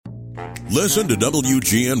Listen to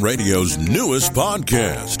WGN Radio's newest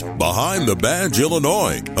podcast, Behind the Badge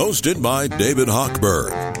Illinois, hosted by David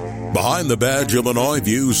Hochberg. Behind the Badge Illinois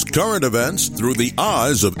views current events through the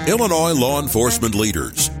eyes of Illinois law enforcement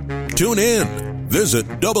leaders. Tune in. Visit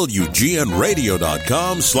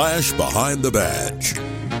WGNRadio.com/Behind the Badge.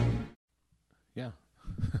 Yeah.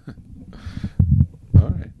 All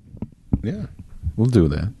right. Yeah, we'll do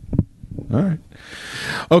that. All right.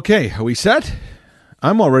 Okay, are we set?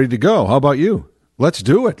 I'm all ready to go. How about you? Let's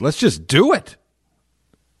do it. Let's just do it.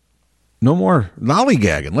 No more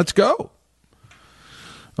lollygagging. Let's go.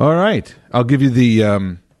 All right. I'll give you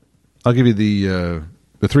the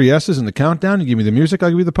three S's and the countdown. You give me the music, I'll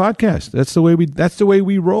give you the podcast. That's the way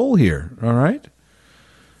we roll here. All right?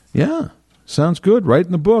 Yeah. Sounds good. Right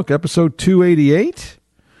in the book. Episode 288.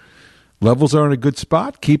 Levels are in a good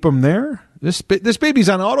spot. Keep them there. This baby's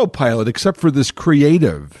on autopilot except for this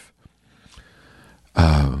creative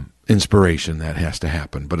inspiration that has to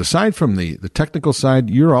happen. But aside from the technical side,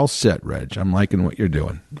 you're all set, Reg. I'm liking what you're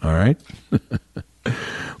doing. All right?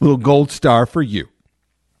 Little gold star for you.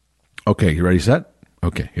 Okay, you ready, set?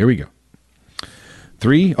 Okay, here we go.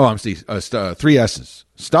 Three S's.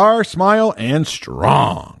 Star, smile, and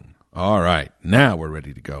strong. All right, now we're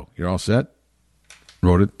ready to go. You're all set?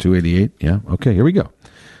 Wrote it, 288. Yeah, okay, here we go.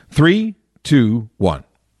 3, 2, 1.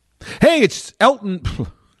 Hey, it's Elton.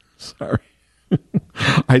 Sorry.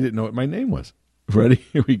 I didn't know what my name was. Ready?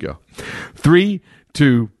 Here we go. 3,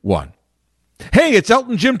 2, 1. Hey, it's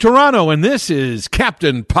Elton Jim Toronto, and this is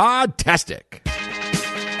Captain Podtastic.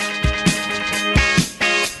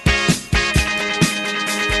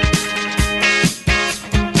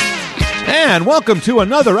 And welcome to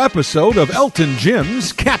another episode of Elton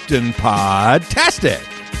Jim's Captain Podtastic.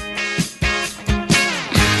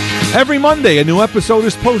 Every Monday, a new episode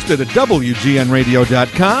is posted at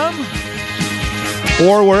WGNRadio.com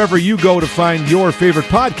or wherever you go to find your favorite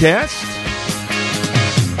podcast.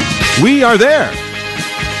 We are there.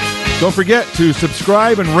 Don't forget to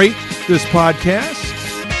subscribe and rate this podcast.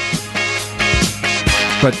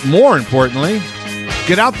 But more importantly,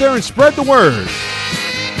 get out there and spread the word.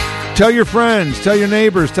 Tell your friends, tell your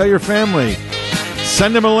neighbors, tell your family.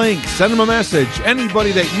 Send them a link, send them a message.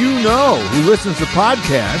 Anybody that you know who listens to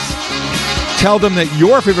podcasts, tell them that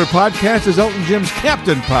your favorite podcast is Elton Jim's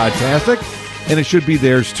Captain Podtastic, and it should be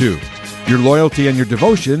theirs too. Your loyalty and your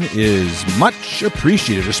devotion is much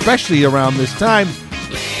appreciated, especially around this time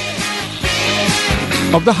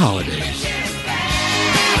of the holidays.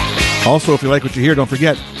 Also, if you like what you hear, don't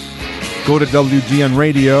forget, go to WGN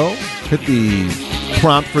Radio, hit the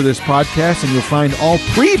prompt for this podcast, and you'll find all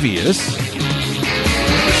previous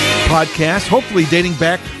podcasts, hopefully dating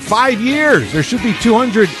back 5 years. There should be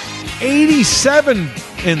 287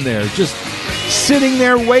 in there, just sitting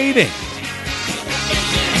there waiting.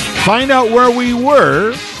 Find out where we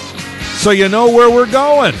were so you know where we're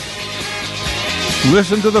going.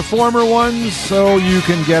 Listen to the former ones so you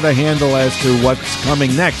can get a handle as to what's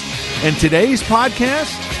coming next. And today's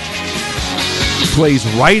podcast plays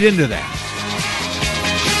right into that.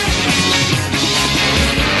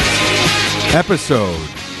 Episode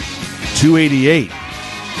 288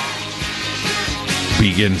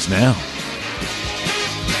 begins now.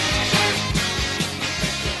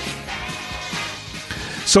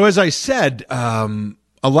 So as I said, a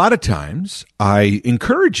lot of times I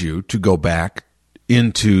encourage you to go back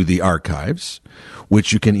into the archives,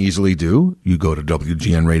 which you can easily do. You go to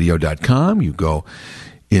WGNRadio.com, you go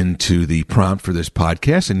into the prompt for this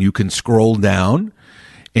podcast, and you can scroll down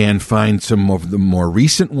and find some of the more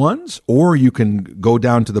recent ones, or you can go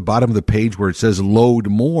down to the bottom of the page where it says load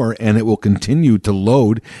more, and it will continue to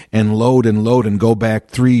load and load and load and go back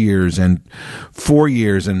 3 years and 4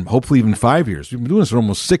 years and hopefully even 5 years. We've been doing this for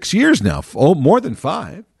almost 6 years now, more than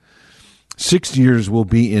 5. 6 years will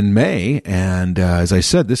be in May, and as I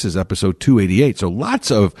said, this is episode 288, so lots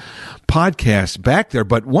of podcasts back there,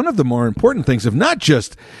 but one of the more important things of not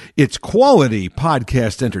just its quality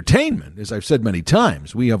podcast entertainment, as I've said many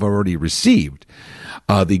times, we have already received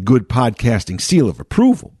the good podcasting seal of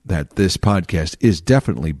approval that this podcast is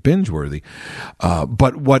definitely binge-worthy,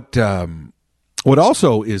 but what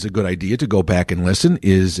also is a good idea to go back and listen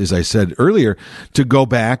is, as I said earlier, to go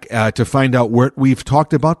back to find out what we've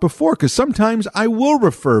talked about before, because sometimes I will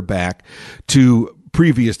refer back to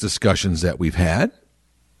previous discussions that we've had.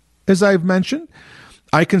 As I've mentioned,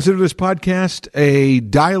 I consider this podcast a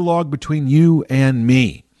dialogue between you and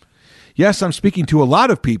me. Yes, I'm speaking to a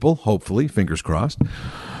lot of people, hopefully, fingers crossed,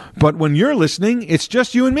 but when you're listening, it's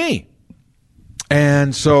just you and me.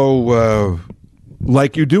 And so,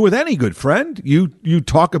 like you do with any good friend, you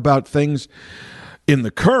talk about things in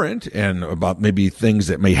the current and about maybe things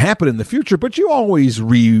that may happen in the future, but you always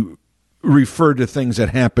refer to things that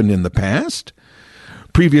happened in the past,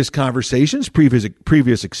 previous conversations,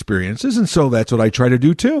 previous experiences, and so that's what I try to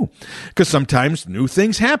do too. Because sometimes new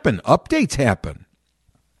things happen, updates happen.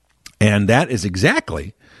 And that is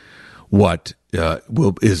exactly what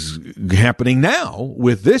is happening now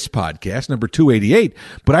with this podcast, number 288.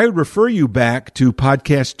 But I would refer you back to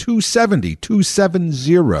podcast 270,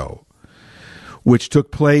 which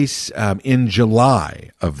took place in July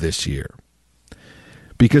of this year.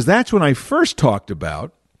 Because that's when I first talked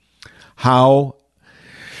about how,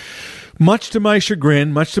 much to my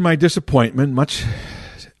chagrin, much to my disappointment, much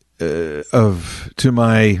to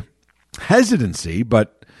my hesitancy,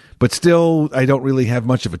 but still I don't really have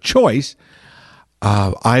much of a choice,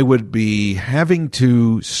 I would be having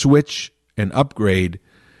to switch and upgrade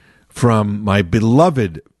from my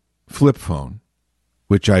beloved flip phone,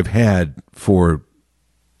 which I've had for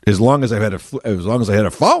as long as I had a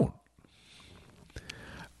phone.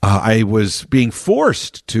 I was being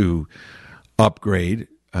forced to upgrade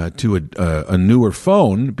to a newer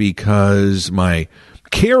phone because my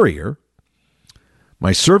carrier,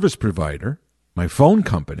 my service provider, my phone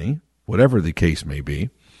company, whatever the case may be,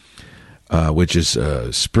 which is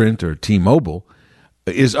Sprint or T-Mobile,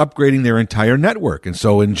 is upgrading their entire network. And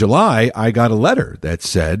so in July, I got a letter that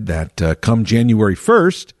said that come January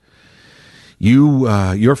 1st,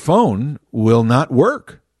 your phone will not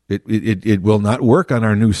work. It will not work on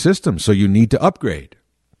our new system, so you need to upgrade.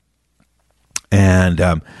 And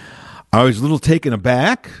I was a little taken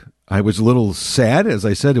aback. I was a little sad. As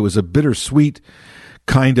I said, it was a bittersweet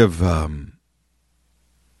kind of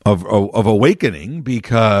awakening,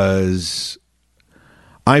 because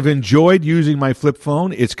I've enjoyed using my flip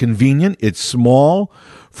phone. It's convenient. It's small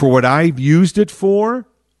for what I've used it for.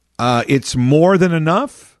 It's more than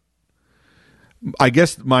enough. I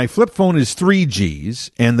guess my flip phone is 3Gs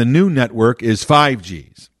and the new network is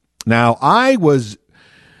 5Gs. Now, I was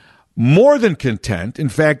more than content. In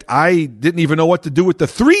fact, I didn't even know what to do with the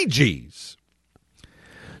 3Gs.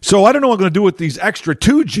 So I don't know what I'm going to do with these extra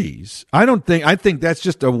 2Gs. I think that's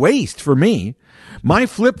just a waste for me. My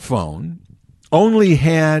flip phone only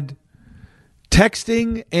had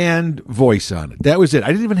texting and voice on it. That was it. I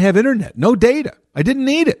didn't even have internet, no data. I didn't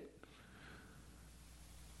need it.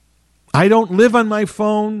 I don't live on my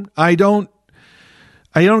phone. I don't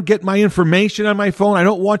get my information on my phone. I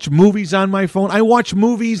don't watch movies on my phone. I watch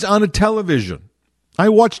movies on a television. I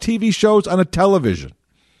watch TV shows on a television.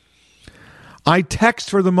 I text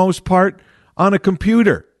for the most part on a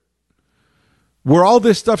computer, where all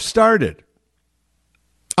this stuff started.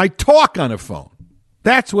 I talk on a phone.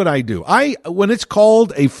 That's what I do. When it's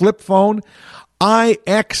called a flip phone, I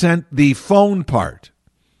accent the phone part.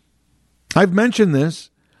 I've mentioned this.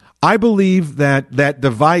 I believe that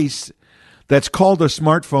device that's called a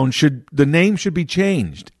smartphone the name should be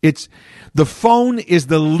changed. The phone is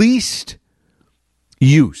the least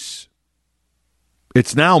use.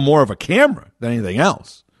 It's now more of a camera than anything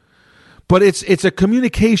else. But it's a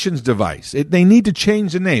communications device. They need to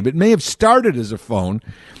change the name. It may have started as a phone,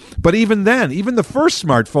 but even then, even the first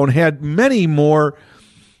smartphone had many more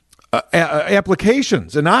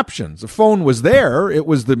applications and options. The phone was there. It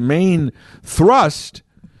was the main thrust.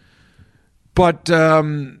 But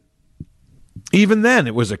even then,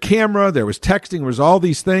 it was a camera, there was texting, there was all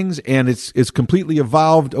these things, and it's completely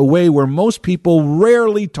evolved away where most people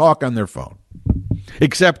rarely talk on their phone,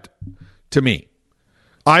 except to me.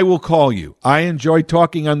 I will call you. I enjoy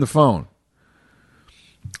talking on the phone.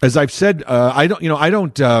 As I've said, I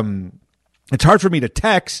don't. It's hard for me to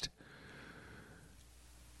text.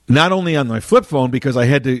 Not only on my flip phone, because I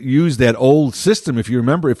had to use that old system. If you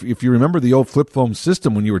remember, if you remember the old flip phone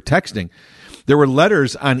system when you were texting, there were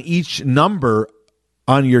letters on each number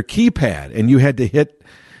on your keypad, and you had to hit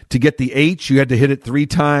to get the H. You had to hit it 3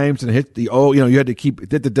 times, and hit the O. You had to keep.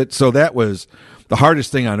 So that was the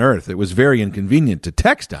hardest thing on earth. It was very inconvenient to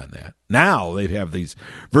text on that. Now they have these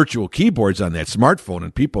virtual keyboards on that smartphone,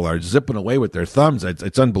 and people are zipping away with their thumbs.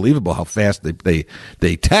 It's unbelievable how fast they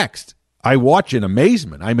text. I watch in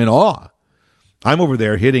amazement. I'm in awe. I'm over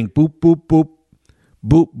there hitting boop, boop, boop,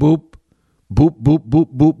 boop, boop, boop, boop,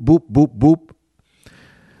 boop, boop, boop, boop, boop.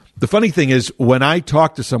 The funny thing is, when I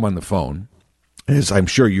talk to someone on the phone, as I'm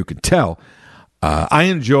sure you can tell, I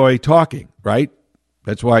enjoy talking, right?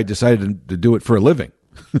 That's why I decided to do it for a living.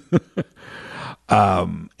 But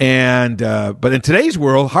in today's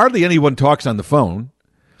world, hardly anyone talks on the phone.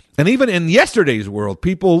 And even in yesterday's world,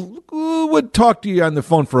 people would talk to you on the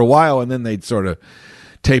phone for a while, and then they'd sort of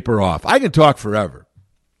taper off. I can talk forever.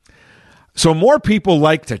 So more people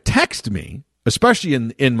like to text me especially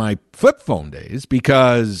in my flip phone days,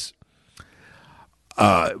 because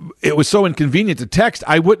it was so inconvenient to text.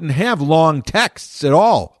 I wouldn't have long texts at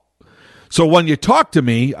all. So when you talk to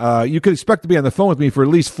me, you could expect to be on the phone with me for at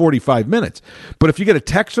least 45 minutes. But if you get a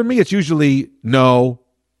text from me, it's usually no,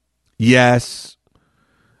 yes.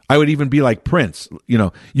 I would even be like Prince,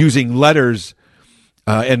 using letters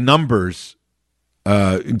and numbers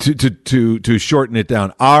to shorten it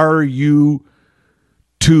down. Are you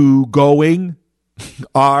two going?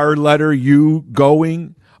 R letter you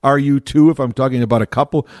going? Are you two? If I'm talking about a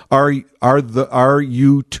couple, are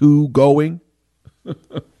you two going?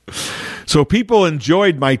 So people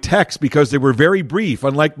enjoyed my texts because they were very brief,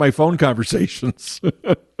 unlike my phone conversations.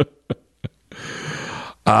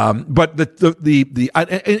 But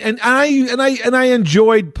I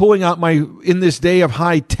enjoyed pulling out in this day of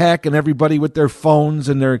high tech and everybody with their phones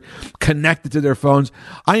and they're connected to their phones.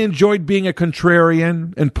 I enjoyed being a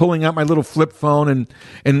contrarian and pulling out my little flip phone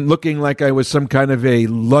and looking like I was some kind of a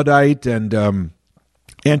Luddite and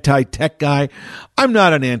anti-tech guy. I'm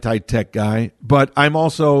not an anti-tech guy, but I'm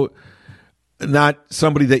also not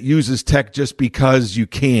somebody that uses tech just because you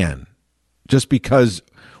can, just because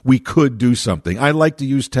we could do something. I like to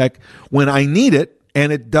use tech when I need it,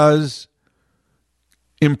 and it does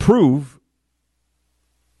improve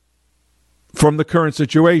from the current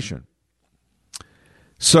situation.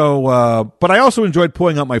 So, but I also enjoyed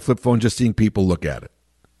pulling out my flip phone, just seeing people look at it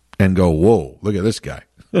and go, whoa, look at this guy.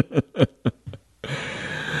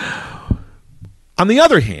 On the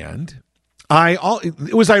other hand,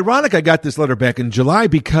 it was ironic I got this letter back in July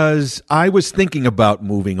because I was thinking about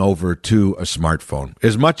moving over to a smartphone.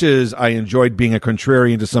 As much as I enjoyed being a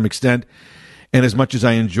contrarian to some extent, and as much as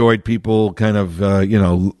I enjoyed people kind of,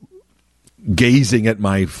 gazing at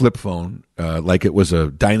my flip phone like it was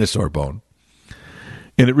a dinosaur bone,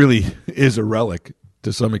 and it really is a relic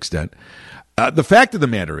to some extent, the fact of the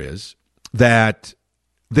matter is that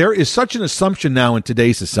there is such an assumption now in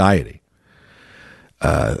today's society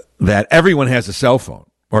that everyone has a cell phone,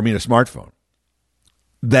 a smartphone,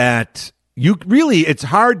 that it's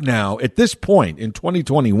hard now at this point in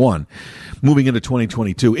 2021, moving into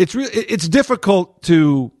 2022. It's difficult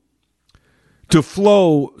to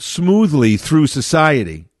flow smoothly through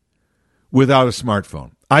society without a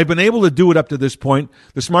smartphone. I've been able to do it up to this point.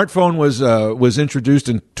 The smartphone was introduced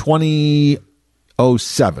in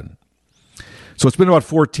 2007. So it's been about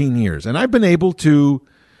 14 years, and I've been able to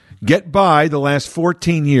get by the last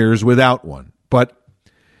 14 years without one. But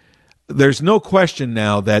there's no question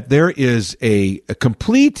now that there is a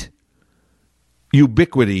complete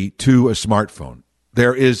ubiquity to a smartphone.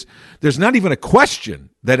 There's not even a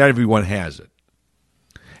question that everyone has it.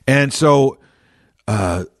 And so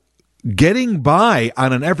getting by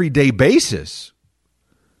on an everyday basis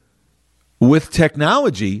with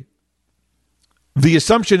technology, the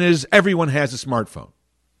assumption is everyone has a smartphone.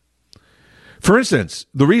 For instance,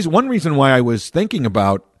 one reason why I was thinking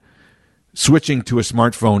about switching to a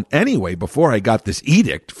smartphone anyway, before I got this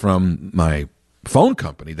edict from my phone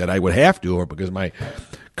company that I would have to, or because my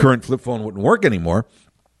current flip phone wouldn't work anymore,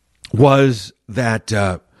 was that,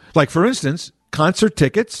 for instance, concert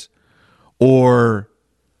tickets or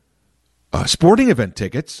sporting event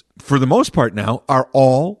tickets, for the most part now, are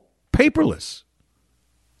all paperless.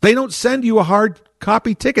 They don't send you a hard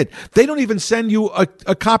copy ticket. They don't even send you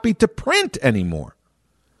a copy to print anymore.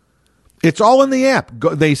 It's all in the app.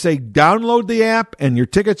 They say download the app, and your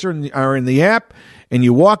tickets are in the app, and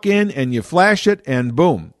you walk in and you flash it, and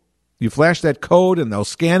boom. You flash that code, and they'll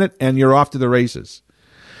scan it, and you're off to the races.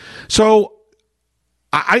 So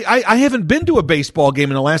I haven't been to a baseball game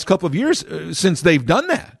in the last couple of years since they've done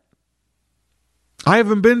that. I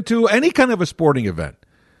haven't been to any kind of a sporting event.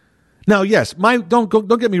 Now, yes,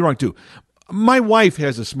 don't get me wrong, too. My wife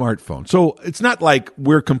has a smartphone, so it's not like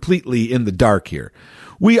we're completely in the dark here.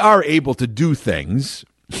 We are able to do things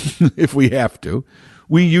if we have to.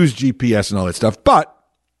 We use GPS and all that stuff, but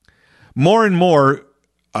more and more,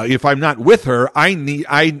 if I'm not with her, I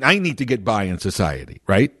need to get by in society,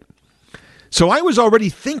 right? So I was already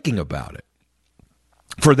thinking about it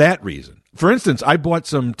for that reason. For instance, I bought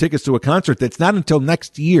some tickets to a concert that's not until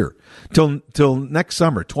next year, till next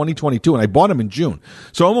summer, 2022, and I bought them in June.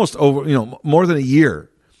 So almost over, more than a year.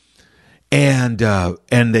 And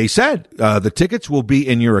they said the tickets will be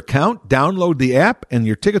in your account. Download the app, and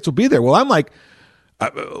your tickets will be there. Well, I'm like,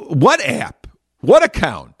 what app? What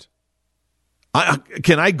account?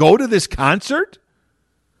 Can I go to this concert?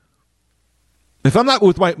 If I'm not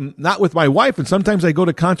with my wife, and sometimes I go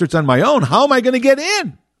to concerts on my own, how am I going to get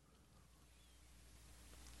in?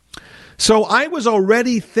 So I was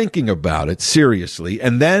already thinking about it seriously,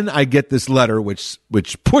 and then I get this letter which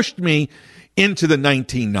pushed me into the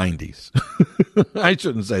 1990s. I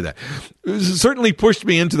shouldn't say that. It certainly pushed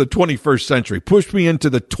me into the 21st century, pushed me into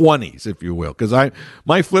the 20s, if you will, because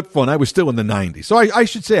my flip phone, I was still in the 90s. So I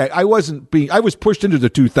should say I was pushed into the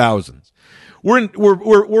 2000s.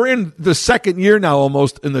 We're in the second year now,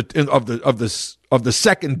 almost of the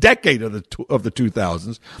second decade of the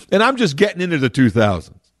 2000s, and I'm just getting into the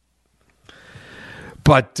 2000s.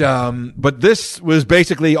 But this was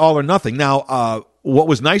basically all or nothing. Now, what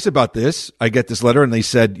was nice about this, I get this letter and they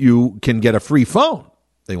said you can get a free phone.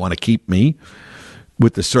 They want to keep me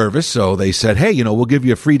with the service, so they said, hey, we'll give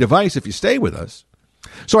you a free device if you stay with us.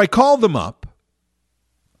 So I called them up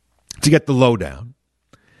to get the lowdown,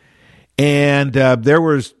 and there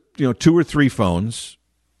was 2 or 3 phones.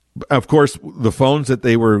 Of course, the phones that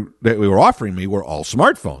we were offering me were all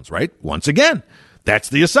smartphones, right? Once again, that's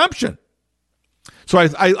the assumption. So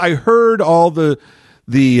I heard all the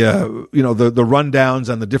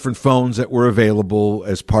rundowns on the different phones that were available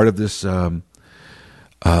as part of this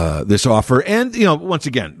this offer, and once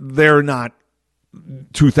again, they're not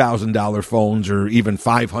 $2,000 phones or even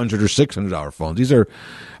 $500 or $600 phones. These are,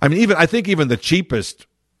 I think even the cheapest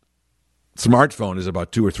smartphone is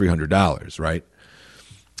about $200 or $300, right?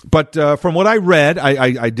 But from what I read,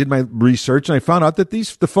 I did my research and I found out that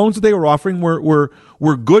the phones that they were offering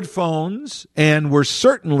were good phones and were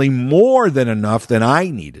certainly more than enough than I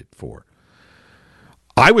needed for.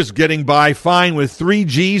 I was getting by fine with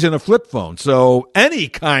 3Gs and a flip phone, so any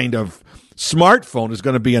kind of smartphone is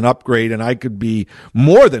going to be an upgrade, and I could be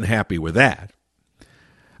more than happy with that.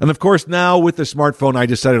 And of course, now with the smartphone, I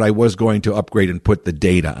decided I was going to upgrade and put the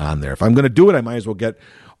data on there. If I'm going to do it, I might as well get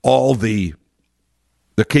all the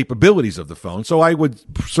capabilities of the phone. So I would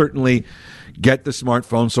certainly get the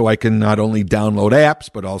smartphone so I can not only download apps,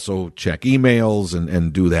 but also check emails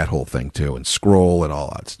and do that whole thing too, and scroll and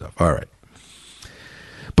all that stuff. All right.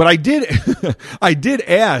 But I did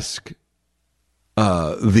ask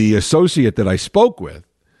the associate that I spoke with.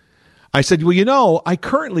 I said, well, I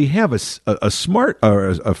currently have a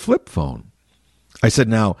flip phone. I said,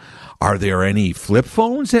 now, are there any flip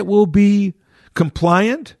phones that will be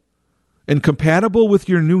compliant and compatible with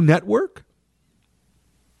your new network?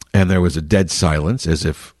 And there was a dead silence, as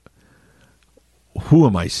if, who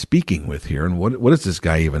am I speaking with here? And what is this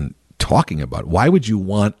guy even talking about? Why would you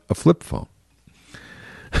want a flip phone?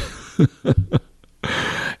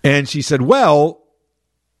 And she said, well,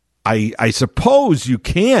 I suppose you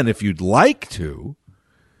can if you'd like to.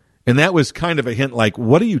 And that was kind of a hint like,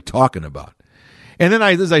 what are you talking about? And then,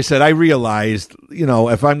 as I said, I realized,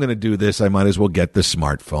 if I'm going to do this, I might as well get the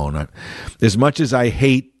smartphone. As much as I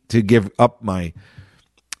hate to give up my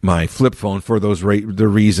flip phone for the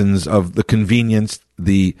reasons of the convenience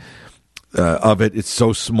of it, it's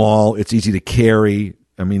so small, it's easy to carry.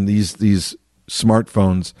 These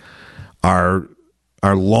smartphones are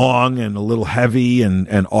long and a little heavy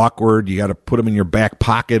and awkward. You got to put them in your back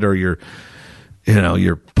pocket or your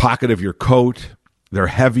pocket of your coat. They're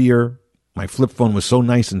heavier. My flip phone was so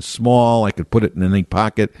nice and small, I could put it in any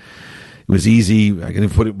pocket. It was easy. I could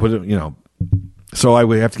put it. So I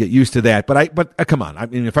would have to get used to that. But come on.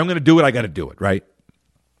 If I'm going to do it, I got to do it, right?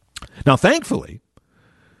 Now, thankfully,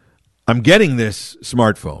 I'm getting this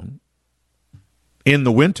smartphone in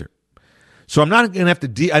the winter. So I'm not going to have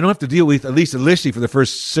to I don't have to deal with, at least initially for the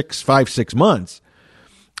first 5-6 months,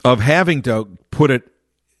 of having to put it,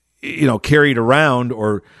 carry it around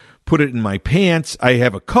or put it in my pants. I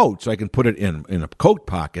have a coat, so I can put it in a coat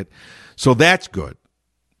pocket. So that's good.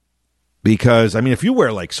 Because if you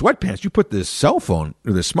wear like sweatpants, you put this cell phone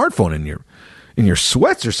or the smartphone in your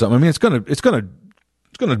sweats or something. It's gonna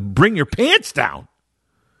bring your pants down.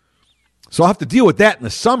 So I'll have to deal with that in the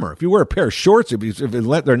summer. If you wear a pair of shorts,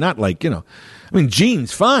 they're not like,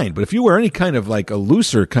 jeans, fine. But if you wear any kind of like a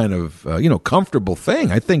looser kind of, comfortable thing,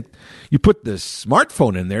 I think you put this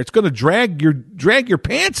smartphone in there, it's going to drag your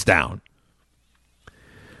pants down.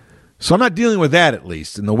 So I'm not dealing with that, at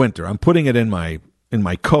least in the winter. I'm putting it in my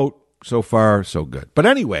coat. So far, so good. But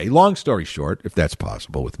anyway, long story short, if that's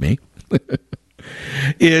possible with me,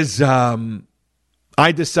 is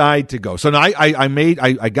I decide to go. So now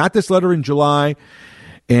I got this letter in July,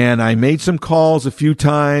 and I made some calls a few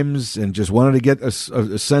times, and just wanted to get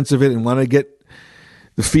a sense of it, and wanted to get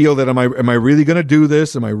the feel that am I really going to do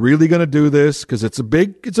this? Am I really going to do this? Because it's a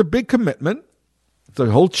big commitment. It's a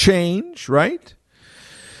whole change, right?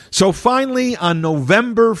 So finally, on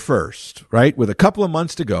November 1st, right, with a couple of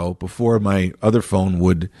months to go before my other phone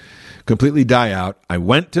would completely die out, I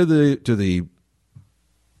went to the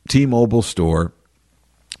T-Mobile store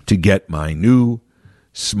to get my new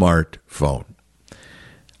smartphone.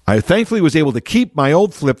 I thankfully was able to keep my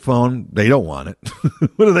old flip phone. They don't want it.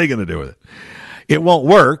 What are they going to do with it? It won't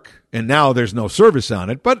work, and now there's no service on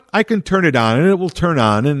it, but I can turn it on, and it will turn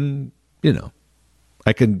on, and,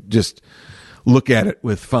 I can just look at it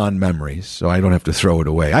with fond memories, so I don't have to throw it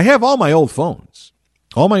away. I have all my old phones,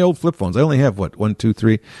 all my old flip phones. I only have, 1, 2,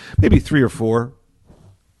 3, maybe 3 or 4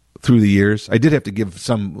 through the years. I did have to give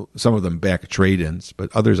some of them back trade-ins,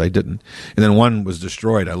 but others I didn't. And then one was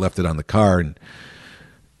destroyed. I left it on the car, and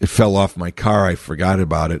it fell off my car. I forgot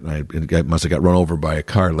about it, and I must have got run over by a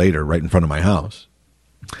car later right in front of my house.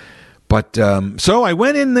 But so I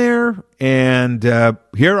went in there, and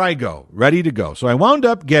here I go, ready to go. So I wound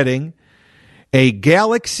up getting a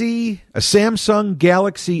Samsung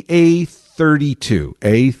Galaxy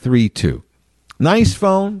A32. Nice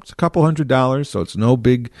phone. It's a couple $100, so it's no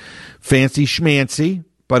big fancy schmancy,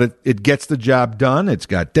 but it gets the job done. It's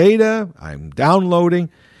got data. I'm downloading.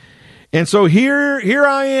 And so here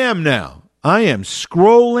I am now. I am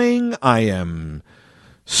scrolling. I am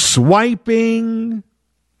swiping.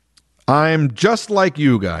 I'm just like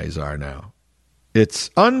you guys are now. It's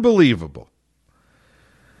unbelievable.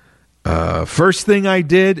 First thing I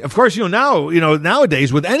did, of course,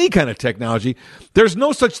 nowadays with any kind of technology, there's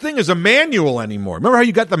no such thing as a manual anymore. Remember how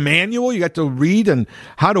you got the manual? You got to read and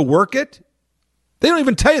how to work it? They don't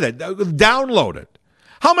even tell you that. Download it.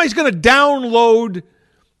 How am I going to download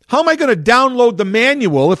the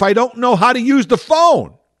manual if I don't know how to use the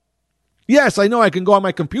phone? Yes, I know I can go on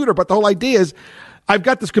my computer, but the whole idea is I've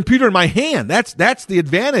got this computer in my hand. That's the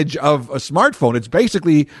advantage of a smartphone. It's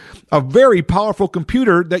basically a very powerful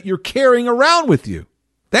computer that you're carrying around with you.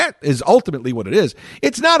 That is ultimately what it is.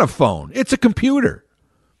 It's not a phone. It's a computer.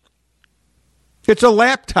 It's a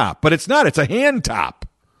laptop, but it's not. It's a hand top.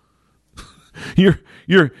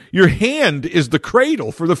 Your hand is the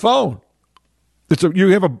cradle for the phone.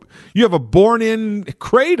 You have a born-in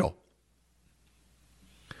cradle.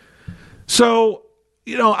 So,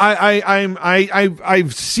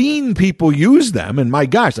 I've seen people use them, and my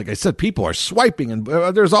gosh, like I said, people are swiping, and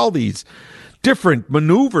there's all these different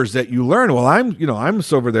maneuvers that you learn. Well, I'm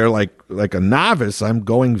over there like a novice. I'm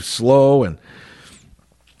going slow,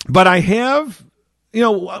 but I have,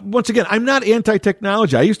 once again, I'm not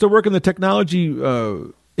anti-technology. I used to work in the technology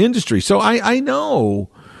industry, so I know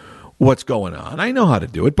what's going on. I know how to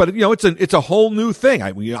do it, but it's a whole new thing.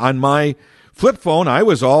 On my flip phone, I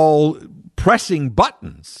was all pressing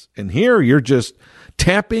buttons, and here you're just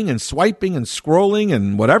tapping and swiping and scrolling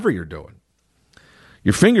and whatever you're doing.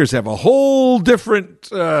 Your fingers have a whole different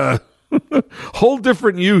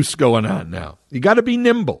use going on now. You got to be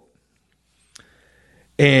nimble.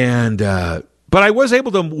 And but I was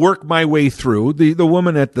able to work my way through. The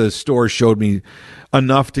woman at the store showed me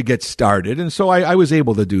enough to get started, and so I was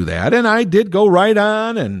able to do that. And I did go right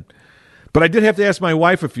on, but I did have to ask my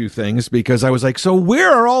wife a few things, because I was like, so where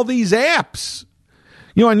are all these apps?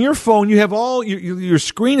 On your phone, you have all, your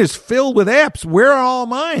screen is filled with apps. Where are all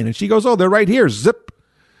mine? And she goes, oh, they're right here. Zip.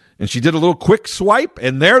 And she did a little quick swipe,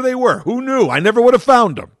 and there they were. Who knew? I never would have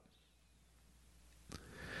found them.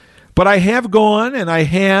 But I have gone and I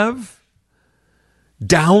have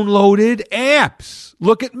downloaded apps.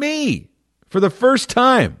 Look at me. For the first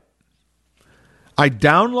time, I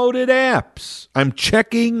downloaded apps. I'm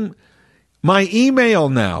checking my email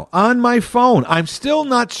now on my phone. I'm still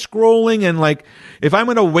not scrolling, and if I'm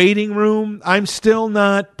in a waiting room, I'm still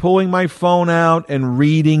not pulling my phone out and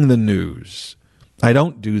reading the news. I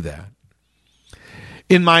don't do that.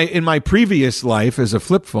 In my previous life as a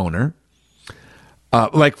flip phoner,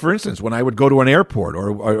 for instance, when I would go to an airport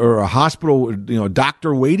or a hospital,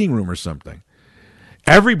 doctor waiting room or something,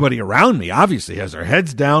 everybody around me obviously has their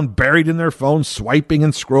heads down, buried in their phones, swiping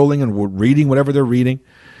and scrolling and reading whatever they're reading.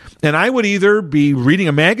 And I would either be reading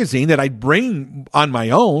a magazine that I'd bring on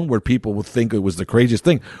my own, where people would think it was the craziest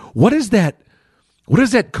thing. What is that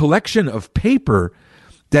collection of paper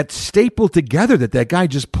that's stapled together that guy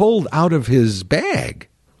just pulled out of his bag?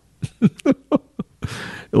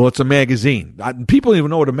 Well, it's a magazine. People don't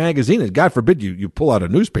even know what a magazine is. God forbid you pull out a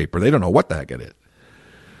newspaper. They don't know what the heck it is.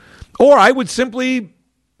 Or I would simply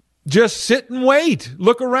just sit and wait,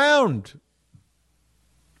 look around.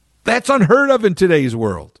 That's unheard of in today's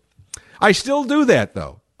world. I still do that,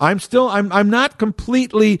 though. I'm not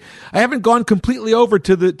completely, I haven't gone completely over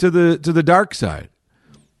to the dark side.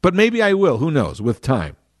 But maybe I will, who knows, with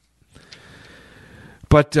time.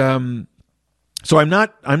 But so I'm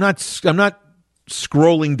not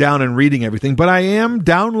scrolling down and reading everything, but I am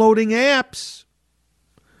downloading apps.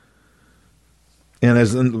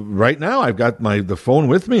 And right now I've got the phone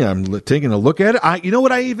with me. I'm taking a look at it. You know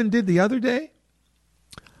what I even did the other day?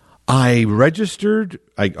 I registered,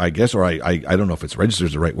 I guess, or I don't know if it's registered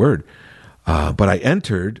is the right word, but I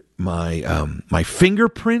entered my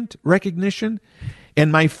fingerprint recognition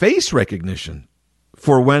and my face recognition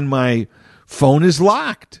for when my phone is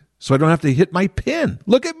locked, so I don't have to hit my PIN.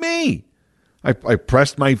 Look at me! I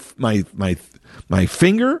pressed my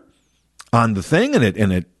finger on the thing,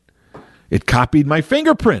 and it copied my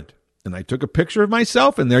fingerprint, and I took a picture of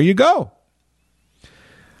myself, and there you go.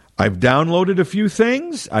 I've downloaded a few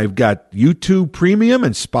things. I've got YouTube Premium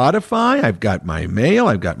and Spotify. I've got my mail.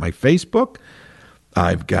 I've got my Facebook.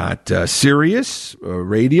 I've got Sirius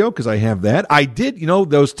Radio because I have that. I did,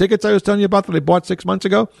 those tickets I was telling you about that I bought 6 months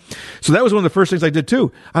ago. So that was one of the first things I did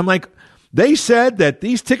too. I'm like, they said that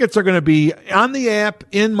these tickets are going to be on the app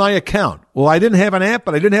in my account. Well, I didn't have an app,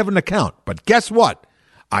 but I didn't have an account. But guess what?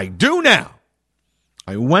 I do now.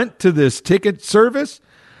 I went to this ticket service.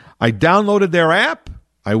 I downloaded their app.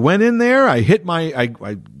 I went in there, I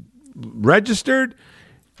registered,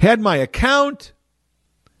 had my account,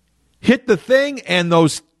 hit the thing, and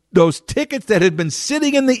those tickets that had been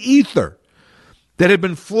sitting in the ether, that had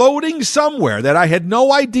been floating somewhere, that I had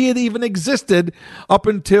no idea it even existed up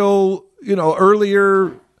until,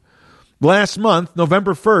 earlier last month,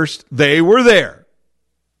 November 1st, they were there.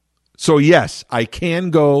 So yes, I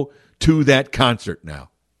can go to that concert now.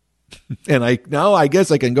 And I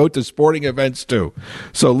guess I can go to sporting events too.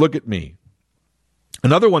 So look at me.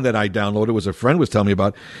 Another one that I downloaded was a friend was telling me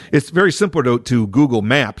about. It's very similar to Google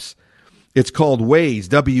Maps. It's called Waze,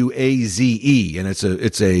 W-A-Z-E, and it's a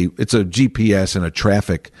GPS and a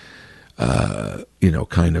traffic,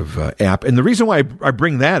 kind of app. And the reason why I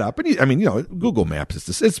bring that up, Google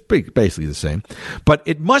Maps it's basically the same, but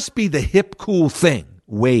it must be the hip, cool thing.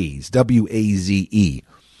 Waze, W-A-Z-E.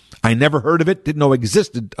 I never heard of it, didn't know it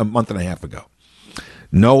existed a month and a half ago.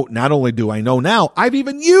 No, not only do I know now, I've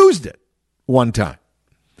even used it one time.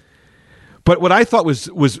 But what I thought was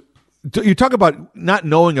you talk about not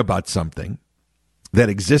knowing about something that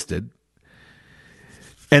existed,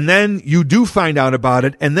 and then you do find out about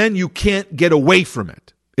it, and then you can't get away from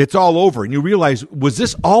it. It's all over, and you realize, was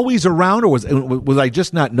this always around, or was I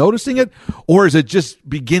just not noticing it, or is it just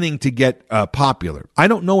beginning to get popular? I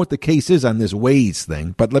don't know what the case is on this Waze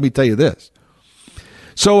thing, but let me tell you this.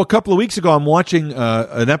 So a couple of weeks ago, I'm watching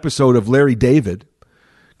an episode of Larry David,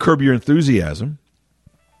 Curb Your Enthusiasm,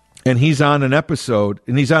 and he's on an episode,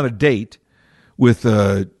 and he's on a date with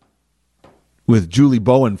Julie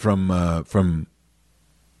Bowen from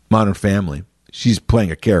Modern Family. She's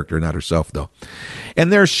playing a character, not herself, though. And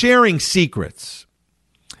they're sharing secrets.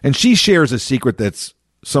 And she shares a secret that's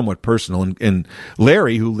somewhat personal. And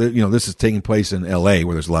Larry, this is taking place in L.A.,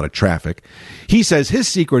 where there's a lot of traffic, he says his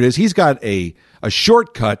secret is he's got a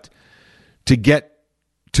shortcut to get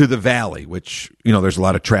to the valley, which, there's a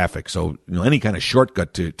lot of traffic. So, any kind of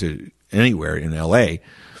shortcut to anywhere in L.A.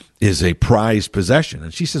 is a prized possession.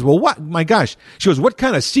 And she says, well, what? My gosh. She goes, what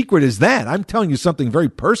kind of secret is that? I'm telling you something very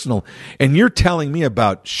personal, and you're telling me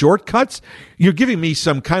about shortcuts? You're giving me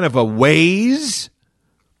some kind of a Waze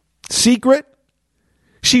secret?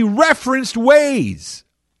 She referenced Waze.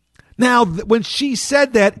 Now, when she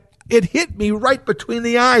said that, it hit me right between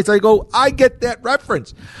the eyes. I go, I get that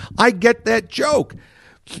reference. I get that joke.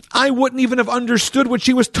 I wouldn't even have understood what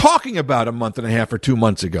she was talking about a month and a half or 2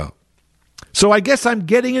 months ago. So I guess I'm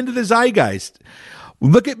getting into the zeitgeist.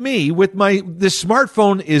 Look at me with this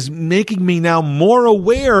smartphone is making me now more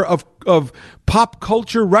aware of pop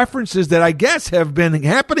culture references that I guess have been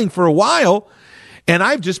happening for a while, and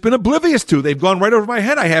I've just been oblivious to. They've gone right over my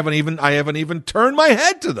head. I haven't even turned my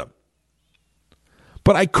head to them.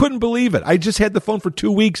 But I couldn't believe it. I just had the phone for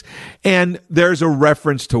 2 weeks, and there's a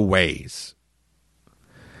reference to Waze.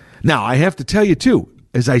 Now, I have to tell you, too,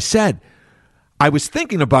 as I said, I was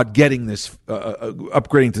thinking about getting this,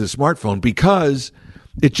 upgrading to the smartphone, because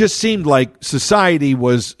it just seemed like society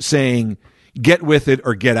was saying, get with it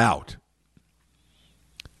or get out.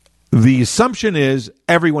 The assumption is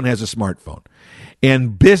everyone has a smartphone,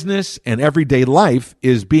 and business and everyday life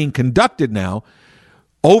is being conducted now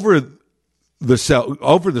over the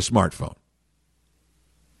smartphone,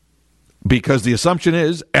 because the assumption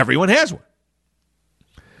is everyone has one.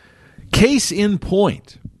 Case in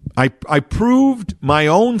point, I proved my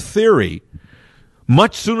own theory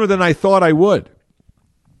much sooner than I thought I would.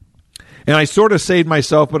 And I sort of saved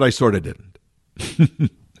myself, but I sort of didn't.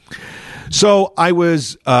 So I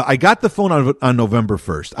got the phone on November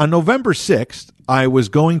 1st. On November 6th, I was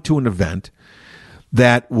going to an event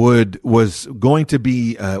that was going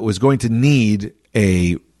to need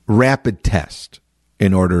a rapid test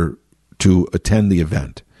in order to attend the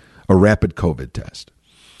event, a rapid COVID test.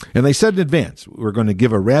 And they said in advance, we're going to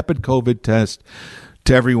give a rapid COVID test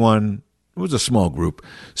to everyone. It was a small group,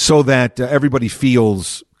 so that everybody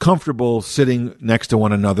feels comfortable sitting next to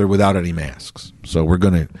one another without any masks. So we're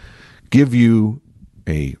going to give you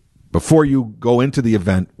before you go into the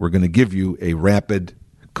event, we're going to give you a rapid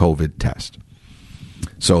COVID test.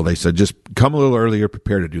 So they said, just come a little earlier,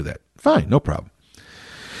 prepare to do that. Fine, no problem.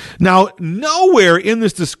 Now, nowhere in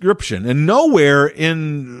this description and nowhere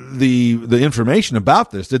in the information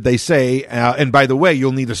about this did they say, and by the way,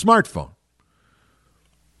 you'll need a smartphone.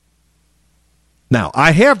 Now,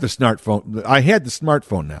 I have the smartphone. I had the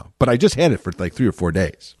smartphone now, but I just had it for like 3 or 4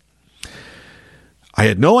 days. I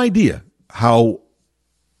had no idea how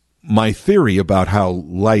my theory about how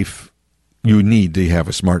life you need to have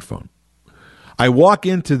a smartphone. I walk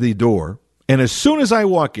into the door, and as soon as I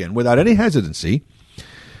walk in, without any hesitancy,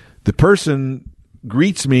 the person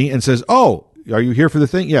greets me and says, "Oh, are you here for the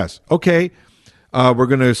thing?" "Yes." "Okay, we're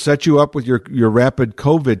going to set you up with your rapid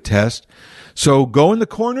COVID test. So go in the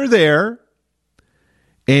corner there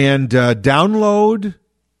and download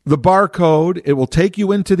the barcode. It will take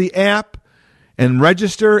you into the app and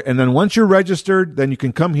register. And then once you're registered, then you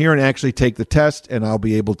can come here and actually take the test, and I'll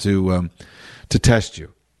be able to test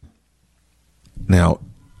you." Now,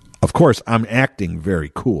 of course, I'm acting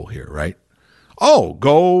very cool here, right? "Oh,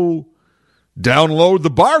 go download the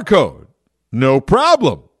barcode. No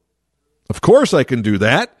problem. Of course I can do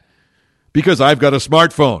that because I've got a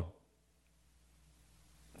smartphone."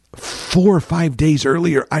 4 or 5 days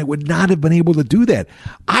earlier, I would not have been able to do that.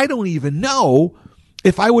 I don't even know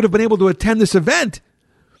if I would have been able to attend this event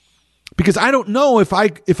because I don't know if I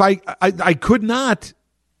could not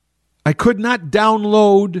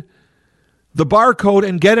download the barcode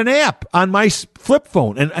and get an app on my flip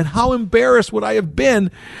phone. And how embarrassed would I have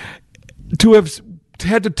been to have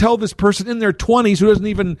had to tell this person in their 20s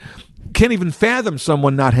who can't even fathom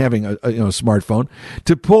someone not having a smartphone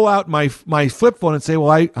to pull out my flip phone and say,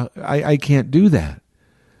 "Well, I can't do that."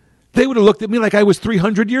 They would have looked at me like I was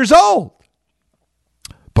 300 years old.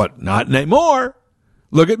 But not anymore.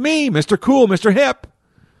 Look at me, Mr. Cool, Mr. Hip.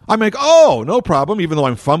 I'm like, "Oh, no problem," even though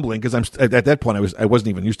I'm fumbling because at that point I wasn't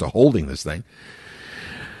even used to holding this thing.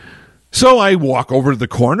 So I walk over to the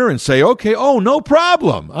corner and say, "Okay, oh, no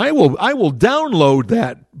problem. I will download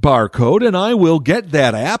that barcode and I will get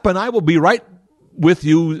that app and I will be right with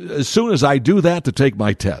you as soon as I do that to take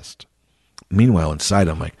my test." Meanwhile, inside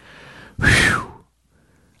I'm like, whew.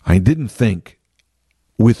 I didn't think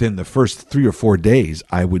within the first 3 or 4 days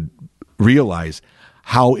I would realize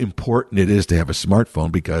how important it is to have a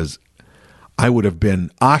smartphone because I would have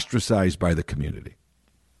been ostracized by the community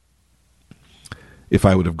if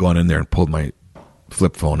I would have gone in there and pulled my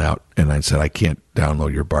flip phone out and I said, "I can't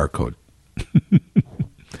download your barcode."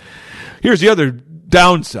 Here's the other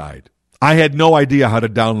downside. I had no idea how to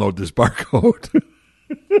download this barcode.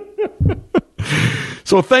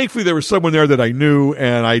 So thankfully there was someone there that I knew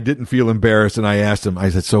and I didn't feel embarrassed. And I asked him, I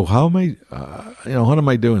said, "So how am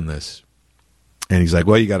I doing this?" And he's like,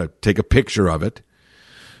 "Well, you got to take a picture of it.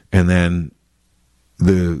 And then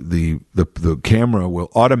the camera will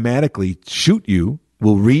automatically shoot you,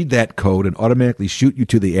 will read that code and automatically shoot you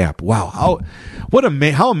to the app." Wow, how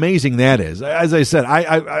amazing that is! As I said,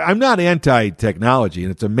 I'm not anti-technology,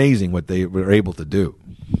 and it's amazing what they were able to do.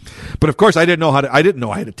 But of course, I didn't know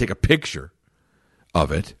I had to take a picture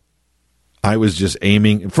of it. I was just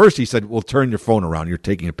aiming. First, he said, "Well, turn your phone around. You're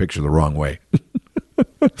taking a picture the wrong way."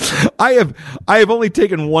 I have only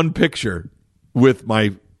taken one picture with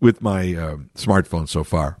my smartphone so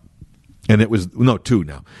far, and it was two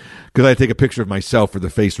now, because I take a picture of myself for the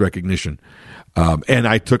face recognition, and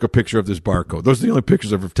I took a picture of this barcode. Those are the only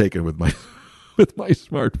pictures I've ever taken with my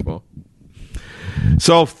smartphone.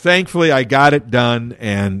 So thankfully, I got it done,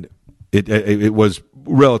 and it was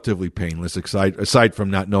relatively painless, aside from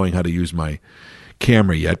not knowing how to use my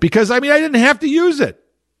camera yet, because I didn't have to use it.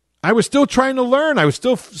 I was still trying to learn. I was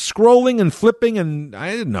still scrolling and flipping, and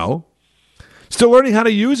I didn't know. Still learning how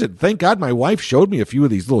to use it. Thank God my wife showed me a few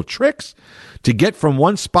of these little tricks to get from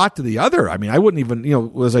one spot to the other. I wouldn't even,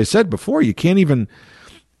 as I said before, you can't even,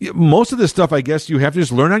 most of this stuff, I guess you have to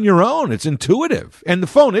just learn on your own. It's intuitive. And the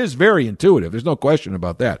phone is very intuitive. There's no question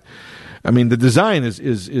about that. The design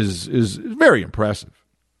is very impressive.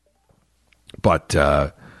 But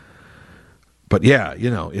yeah,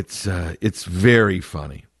 it's very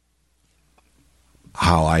funny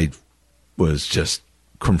how I was just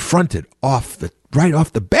confronted right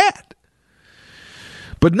off the bat.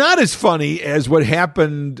 But not as funny as what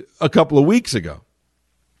happened a couple of weeks ago.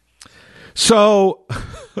 So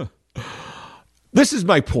this is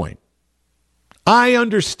my point. I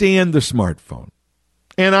understand the smartphone,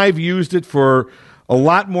 and I've used it for a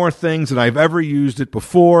lot more things than I've ever used it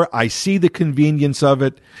before. I see the convenience of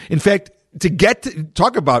it. In fact, to get to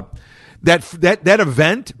talk about that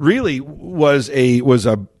event really was a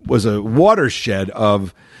watershed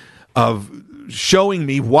of showing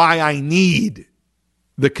me why I need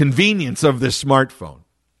the convenience of this smartphone.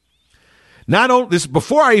 Not only this,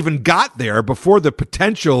 before I even got there, before the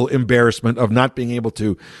potential embarrassment of not being able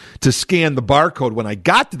to scan the barcode when I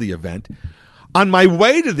got to the event, on my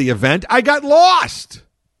way to the event, I got lost.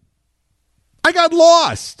 I'd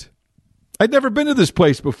never been to this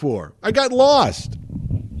place before. I got lost.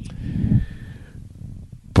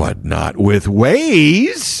 But not with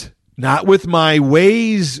Waze. Not with my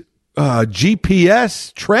Waze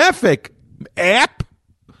GPS traffic app.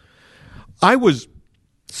 I was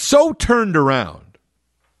so turned around.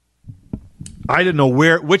 I didn't know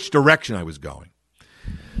which direction I was going.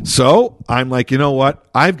 So I'm like, you know what?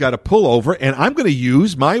 I've got to pull over and I'm going to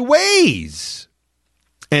use my Waze.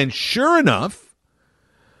 And sure enough,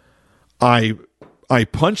 I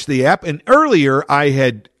punched the app, and earlier I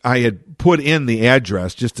had put in the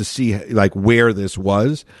address just to see like where this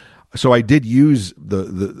was. So I did use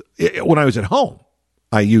when I was at home,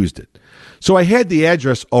 I used it. So I had the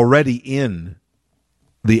address already in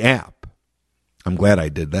the app. I'm glad I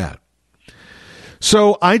did that.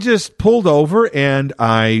 So I just pulled over and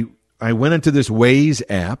I went into this Waze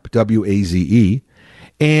app, W-A-Z-E,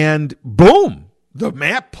 and boom, the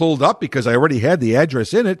map pulled up because I already had the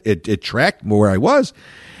address in it. It tracked where I was,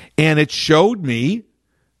 and it showed me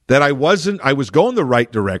that I was going the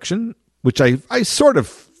right direction, which I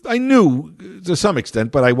knew to some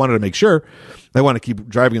extent, but I wanted to make sure. I want to keep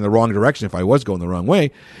driving in the wrong direction if I was going the wrong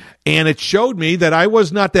way. And it showed me that I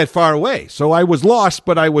was not that far away. So I was lost,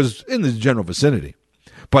 but I was in the general vicinity.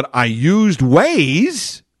 But I used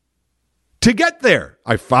Waze to get there.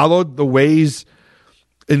 I followed the Waze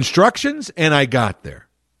instructions, and I got there.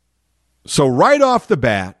 So right off the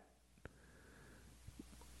bat,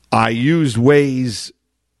 I used Waze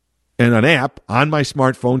and an app on my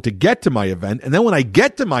smartphone to get to my event. And then when I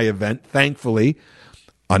get to my event, thankfully,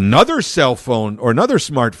 another cell phone or another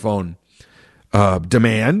smartphone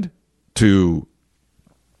demand to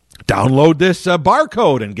download this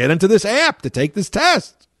barcode and get into this app to take this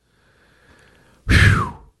test.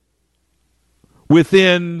 Whew.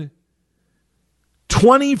 Within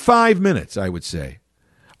 25 minutes, I would say,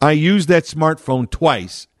 I used that smartphone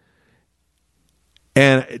twice,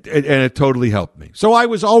 and it totally helped me. So I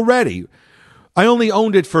only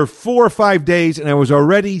owned it for 4 or 5 days, and I was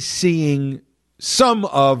already seeing some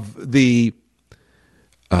of the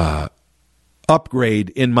upgrade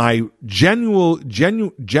in my general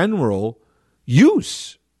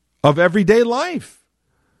use of everyday life.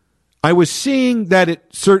 I was seeing that it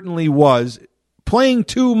certainly was playing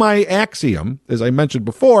to my axiom, as I mentioned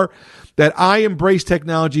before, that I embrace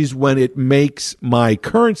technologies when it makes my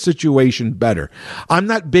current situation better. I'm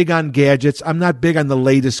not big on gadgets. I'm not big on the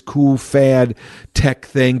latest cool fad tech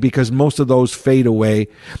thing because most of those fade away,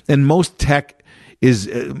 and most tech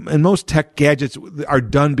gadgets are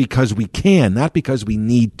done because we can, not because we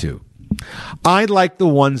need to. I like the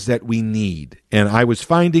ones that we need. And I was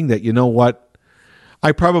finding that, you know what?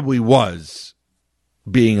 I probably was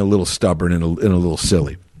being a little stubborn and a little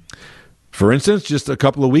silly. For instance, just a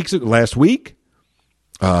couple of weeks ago, last week,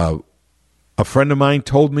 a friend of mine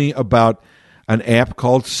told me about an app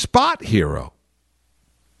called Spot Hero,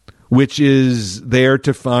 which is there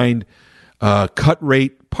to find cut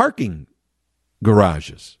rate parking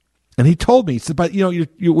garages. And he told me, he said, but you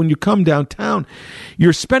when you come downtown,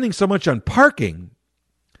 you're spending so much on parking,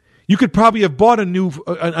 you could probably have bought an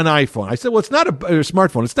iPhone. I said, well, it's not a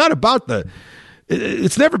smartphone. It's not about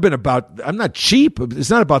it's never been about, I'm not cheap. It's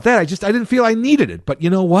not about that. I didn't feel I needed it. But you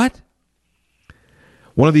know what?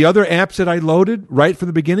 One of the other apps that I loaded right from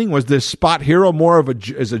the beginning was this Spot Hero, more of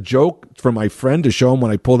as a joke for my friend to show him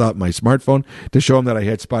when I pulled out my smartphone to show him that I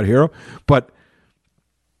had Spot Hero. But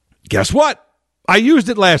guess what? I used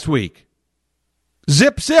it last week.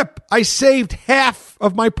 Zip. I saved half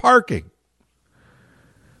of my parking.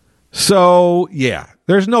 So, yeah,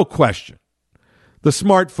 there's no question. The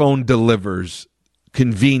smartphone delivers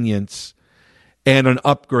convenience and an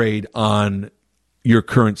upgrade on your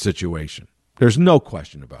current situation. There's no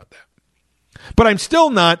question about that. But I'm still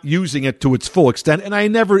not using it to its full extent, and I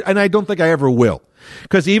don't think I ever will.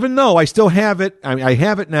 Because even though I still have it, I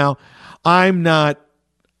have it now, I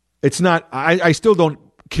still don't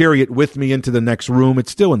carry it with me into the next room.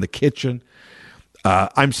 It's still in the kitchen.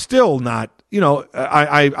 I'm still not,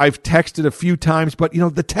 I've texted a few times, but,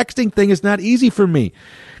 the texting thing is not easy for me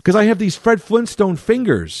because I have these Fred Flintstone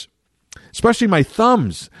fingers especially my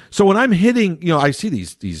thumbs. So when I'm hitting, I see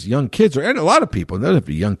these young kids, and a lot of people, they don't have to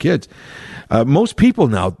be young kids. Most people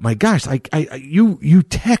now, my gosh, you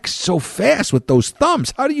text so fast with those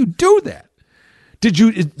thumbs. How do you do that? Did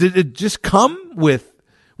it just come with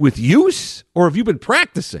use, or have you been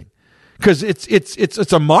practicing? Because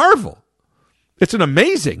it's a marvel. It's an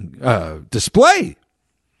amazing display.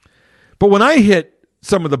 But when I hit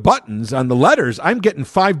some of the buttons on the letters, I'm getting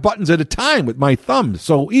 5 buttons at a time with my thumbs.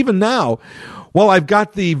 So even now, while I've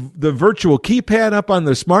got the virtual keypad up on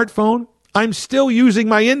the smartphone, I'm still using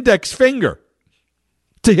my index finger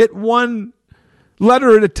to hit one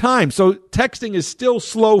letter at a time. So texting is still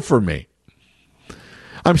slow for me.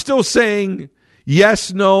 I'm still saying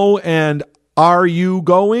yes, no, and are you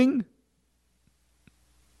going?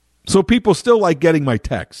 So people still like getting my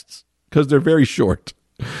texts because they're very short.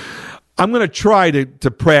 I'm going to try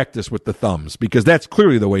to practice with the thumbs because that's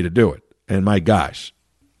clearly the way to do it. And my gosh,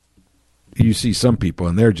 you see some people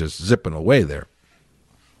and they're just zipping away there.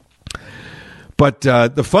 But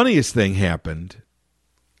the funniest thing happened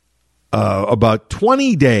about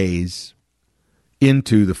 20 days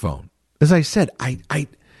into the phone. As I said,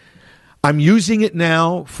 I'm using it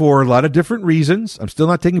now for a lot of different reasons. I'm still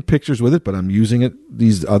not taking pictures with it, but I'm using it,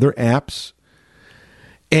 these other apps.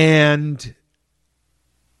 And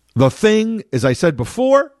the thing, as I said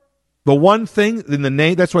before, the one thing in the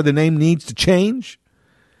name, that's why the name needs to change.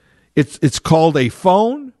 It's called a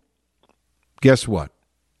phone. Guess what?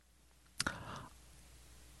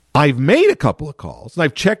 I've made a couple of calls, and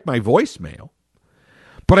I've checked my voicemail,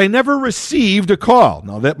 but I never received a call.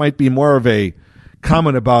 Now, that might be more of a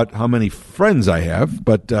comment about how many friends I have,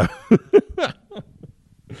 but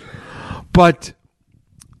but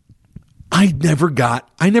I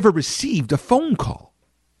never received a phone call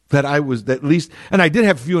that I was at least, and I did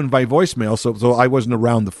have a few in my voicemail, so I wasn't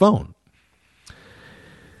around the phone.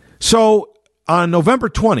 So on November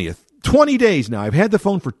 20th, 20 days now, I've had the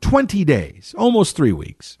phone for 20 days, almost 3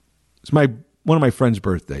 weeks. It's one of my friend's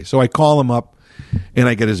birthdays. So I call him up and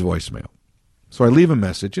I get his voicemail. So I leave a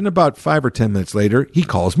message, and about 5 or 10 minutes later, he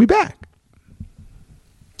calls me back.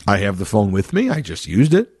 I have the phone with me. I just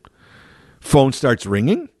used it. Phone starts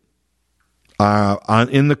ringing.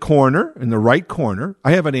 In the right corner,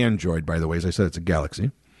 I have an Android, by the way. As I said, it's a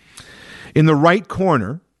Galaxy. In the right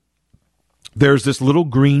corner, there's this little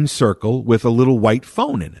green circle with a little white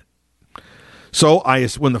phone in it. So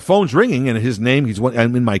when the phone's ringing and his name,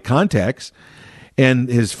 I'm in my contacts, and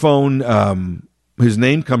his phone, his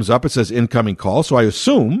name comes up. It says incoming call. So I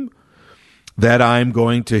assume that I'm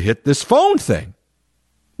going to hit this phone thing,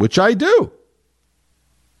 which I do.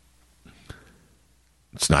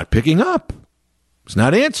 It's not picking up. It's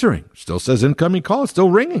not answering. Still says incoming call. It's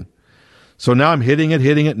still ringing. So now I'm hitting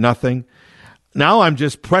it, nothing. Now I'm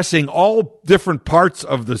just pressing all different parts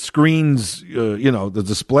of the screen's, the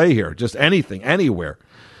display here. Just anything, anywhere.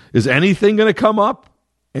 Is anything going to come up?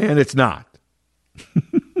 And it's not.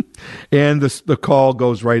 And the call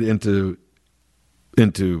goes right into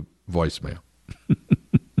voicemail.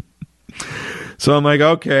 So I'm like,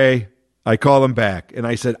 okay. I call him back. And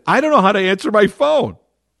I said, I don't know how to answer my phone.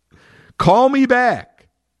 Call me back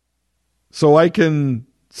so I can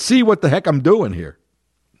see what the heck I'm doing here.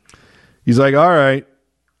 He's like, all right.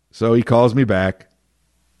 So he calls me back,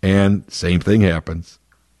 and same thing happens.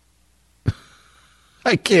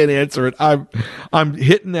 I can't answer it. I'm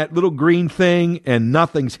hitting that little green thing, and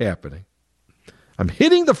nothing's happening. I'm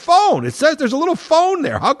hitting the phone. It says there's a little phone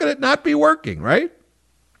there. How could it not be working, right?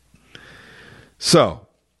 So,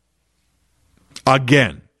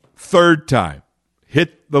 again, third time.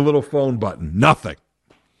 Hit the little phone button. Nothing.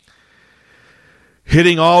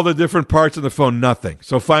 Hitting all the different parts of the phone. Nothing.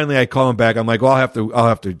 So finally I call him back. I'm like, well, I'll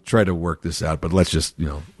have to try to work this out, but let's just,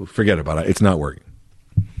 forget about it. It's not working.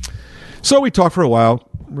 So we talked for a while.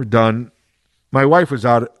 We're done. My wife was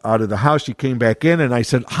out of the house. She came back in, and I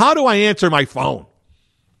said, how do I answer my phone?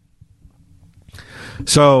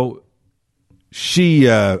 So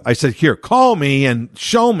I said, here, call me and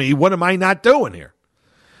show me what am I not doing here.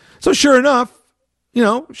 So sure enough,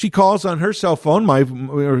 she calls on her cell phone,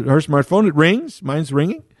 her smartphone. It rings. Mine's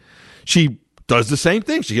ringing. She does the same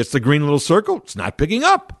thing. She hits the green little circle. It's not picking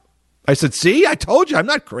up. I said, see, I told you I'm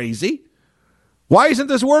not crazy. Why isn't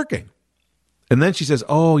this working? And then she says,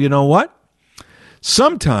 oh, you know what?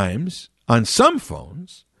 Sometimes on some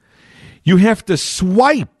phones, you have to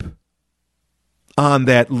swipe on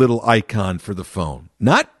that little icon for the phone.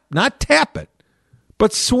 Not tap it,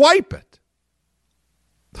 but swipe it.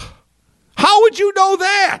 How would you know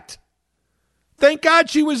that? Thank God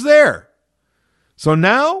she was there. So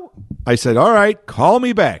now I said, all right, call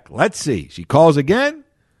me back. Let's see. She calls again.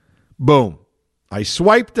 Boom. I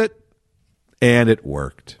swiped it. and it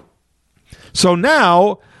worked. So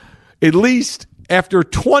now, at least after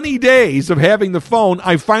 20 days of having the phone,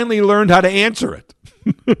 I finally learned how to answer it.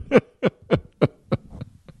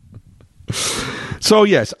 So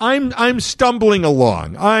yes, I'm stumbling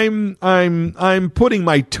along. I'm putting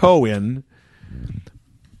my toe in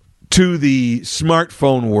to the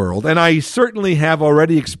smartphone world, and I certainly have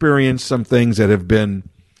already experienced some things that have been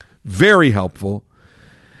very helpful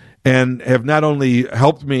and have not only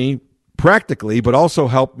helped me practically, but also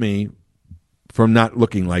helped me from not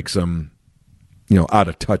looking like some, out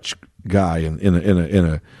of touch guy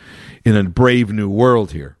in a brave new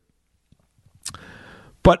world here.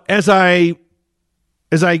 But as I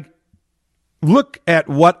look at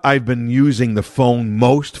what I've been using the phone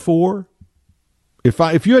most for,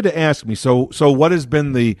 if you had to ask me, so what has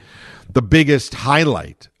been the biggest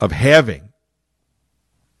highlight of having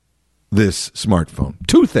this smartphone?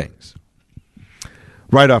 Two things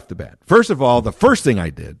right off the bat. First of all, the first thing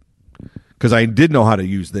I did, because I did know how to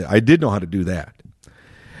use that, I did know how to do that.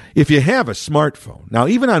 If you have a smartphone, now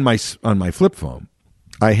even on my flip phone,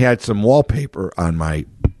 I had some wallpaper on my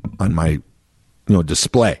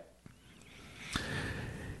display,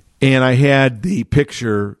 and I had the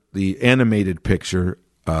picture, the animated picture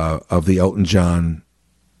of the Elton John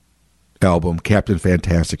album, Captain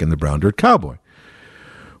Fantastic and the Brown Dirt Cowboy,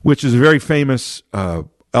 which is a very famous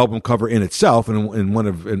album cover in itself, and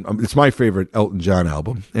it's my favorite Elton John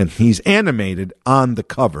album, and he's animated on the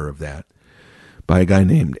cover of that by a guy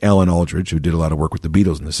named Alan Aldridge, who did a lot of work with the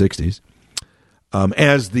Beatles in the 60s,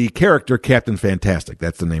 as the character Captain Fantastic.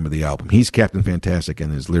 That's the name of the album. He's Captain Fantastic,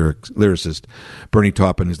 and his lyricist Bernie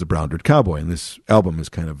Taupin is the Brown Dirt Cowboy, and this album is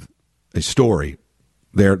kind of a story,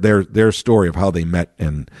 their story of how they met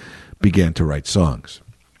and began to write songs.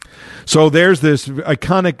 So there's this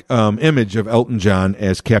iconic image of Elton John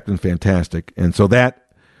as Captain Fantastic, and so that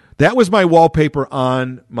was my wallpaper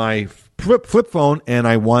on my flip phone, and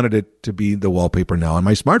I wanted it to be the wallpaper now on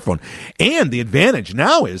my smartphone. And the advantage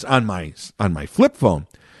now is on my flip phone,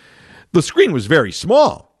 the screen was very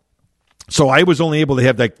small, so I was only able to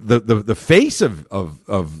have like the face of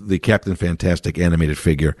the Captain Fantastic animated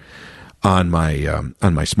figure on my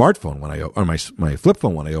smartphone on my flip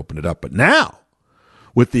phone when I opened it up. But now,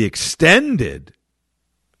 with the extended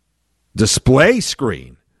display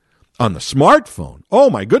screen on the smartphone,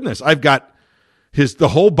 oh my goodness, I've got the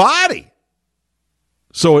whole body.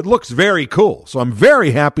 So it looks very cool. So I'm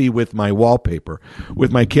very happy with my wallpaper,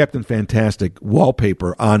 with my Captain Fantastic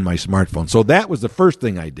wallpaper on my smartphone. So that was the first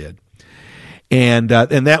thing I did. And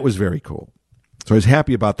that was very cool. So I was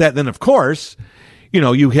happy about that. Then, of course,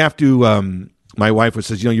 you have to, my wife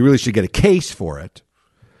says, you really should get a case for it.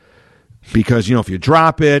 Because, if you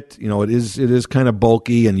drop it, it is kind of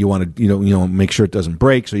bulky, and you want to, make sure it doesn't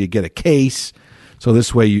break. So you get a case. So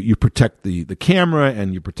this way you protect the camera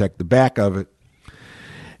and you protect the back of it.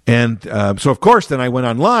 And so, of course, then I went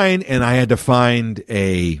online and I had to find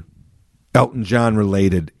a Elton John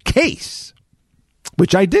related case,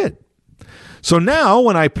 which I did. So now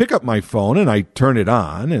when I pick up my phone and I turn it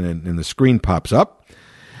on and the screen pops up,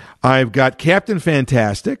 I've got Captain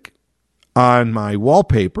Fantastic on my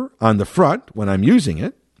wallpaper on the front when I'm using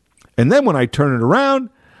it. And then when I turn it around,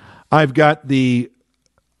 I've got the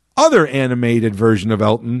other animated version of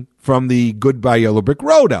Elton from the Goodbye Yellow Brick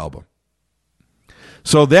Road album.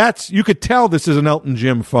 So you could tell this is an Elton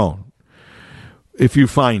Jim phone if you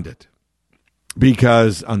find it.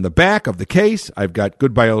 Because on the back of the case, I've got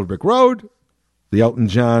Goodbye Yellow Brick Road, the Elton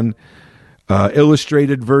John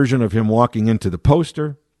illustrated version of him walking into the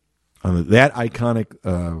poster on that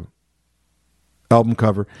iconic album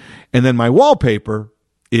cover. And then my wallpaper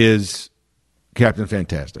is Captain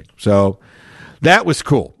Fantastic. So that was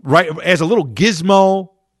cool. Right, as a little gizmo,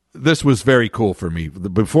 this was very cool for me.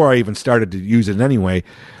 Before I even started to use it anyway,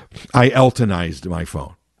 I Eltonized my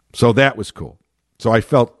phone. So that was cool. So I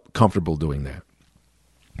felt comfortable doing that.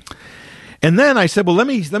 And then I said, well, let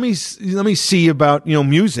me see about,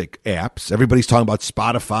 music apps. Everybody's talking about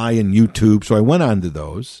Spotify and YouTube. So I went on to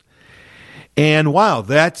those. And wow,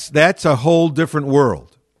 that's a whole different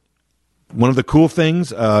world. One of the cool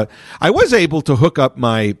things, I was able to hook up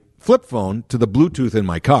my flip phone to the Bluetooth in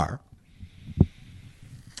my car.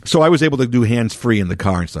 So I was able to do hands-free in the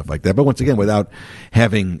car and stuff like that. But once again, without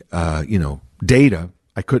having, data,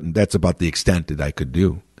 I couldn't. That's about the extent that I could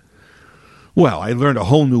do. Well, I learned a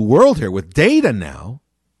whole new world here with data now.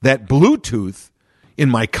 That Bluetooth in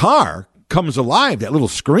my car comes alive, that little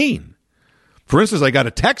screen. For instance, I got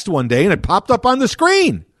a text one day and it popped up on the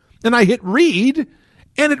screen. And I hit read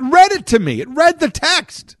and it read it to me. It read the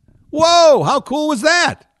text. Whoa, how cool was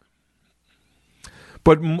that?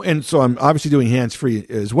 And so I'm obviously doing hands-free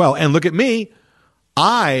as well. And look at me.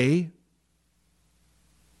 I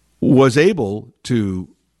was able to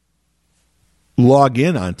log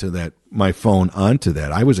in onto my phone onto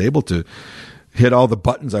that. I was able to hit all the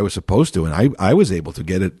buttons I was supposed to, and I was able to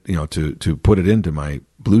get it, to put it into my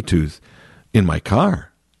Bluetooth in my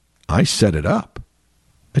car. I set it up.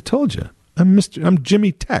 I told you. I'm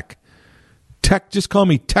Jimmy Tech. Just call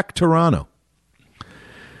me Tech Toronto.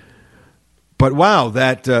 But wow,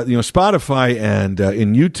 that Spotify and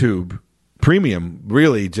in YouTube Premium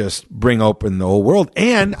really just bring open the whole world.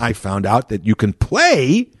 And I found out that you can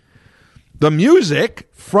play the music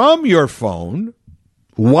from your phone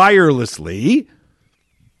wirelessly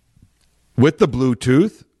with the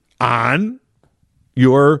Bluetooth on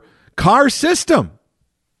your car system.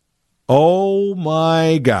 Oh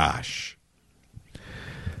my gosh.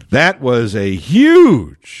 That was a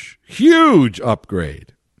huge, huge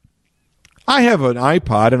upgrade. I have an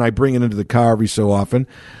iPod and I bring it into the car every so often.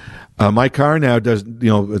 My car now does,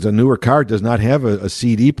 it's a newer car, does not have a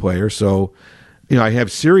CD player. So, I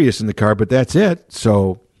have Sirius in the car, but that's it.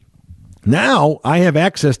 So now I have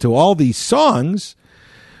access to all these songs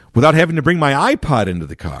without having to bring my iPod into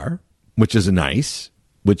the car, which is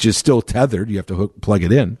which is still tethered. You have to plug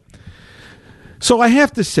it in. So I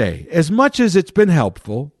have to say, as much as it's been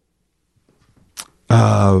helpful,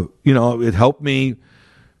 it helped me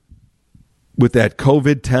with that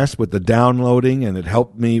COVID test, with the downloading, and it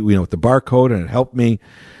helped me, with the barcode, and it helped me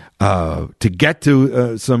to get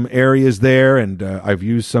to some areas there, and I've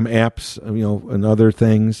used some apps, and other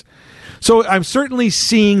things. So I'm certainly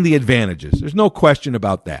seeing the advantages. There's no question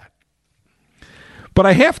about that. But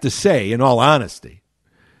I have to say, in all honesty,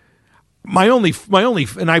 my only,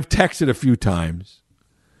 and I've texted a few times,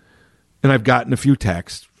 and I've gotten a few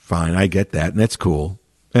texts. Fine, I get that, and that's cool.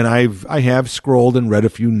 And I have scrolled and read a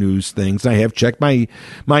few news things. I have checked my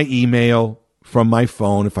email from my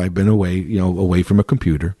phone if I've been away from a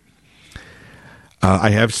computer.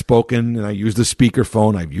 I have spoken, and I use the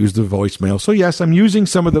speakerphone. I've used the voicemail. So yes, I'm using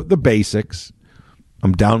some of the basics.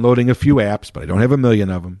 I'm downloading a few apps, but I don't have a million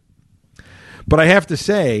of them. But I have to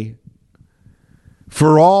say,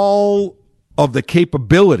 for all of the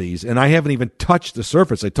capabilities, and I haven't even touched the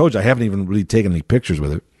surface. I told you I haven't even really taken any pictures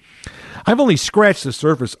with it. I've only scratched the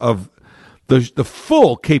surface of the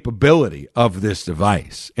full capability of this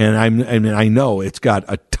device, and I know it's got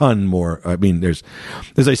a ton more. I mean, there's,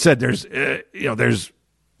 as I said, there's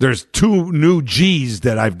two new G's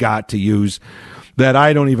that I've got to use that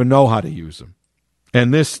I don't even know how to use them.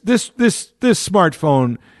 And this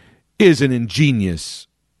smartphone is an ingenious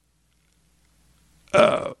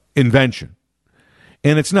invention,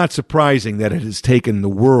 and it's not surprising that it has taken the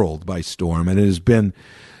world by storm, and it has been.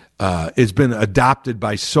 It's been adopted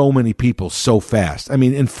by so many people so fast. I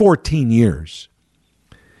mean, in 14 years.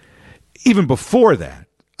 Even before that,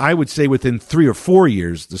 I would say within 3 or 4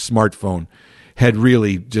 years, the smartphone had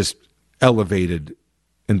really just elevated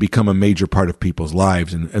and become a major part of people's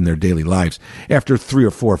lives and their daily lives after 3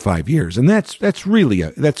 or 4 or 5 years. And that's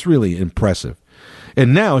really impressive.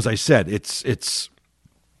 And now, as I said, it's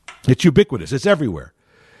ubiquitous. It's everywhere.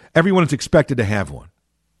 Everyone is expected to have one.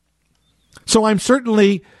 So I'm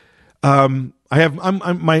certainly...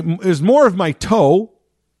 there's more of my toe,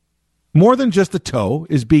 more than just the toe,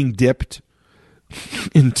 is being dipped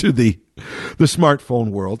into the smartphone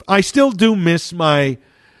world. I still do miss my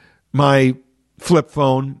flip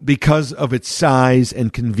phone because of its size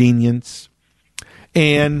and convenience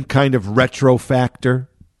and kind of retro factor.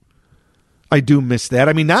 I do miss that.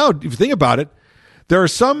 I mean, now, if you think about it, there are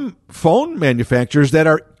some phone manufacturers that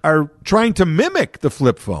are trying to mimic the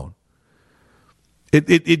flip phone.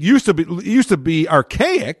 It used to be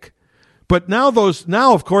archaic, but now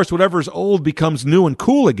of course whatever's old becomes new and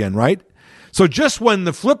cool again, right? So just when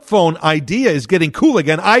the flip phone idea is getting cool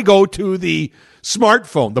again, I go to the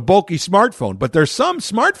smartphone, the bulky smartphone. But there's some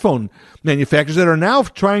smartphone manufacturers that are now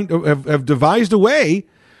trying to have devised a way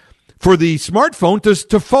for the smartphone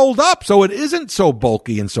to fold up so it isn't so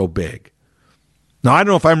bulky and so big. Now I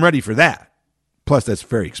don't know if I'm ready for that. Plus that's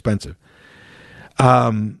very expensive.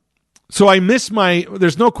 So I miss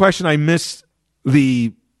there's no question I miss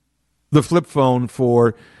the flip phone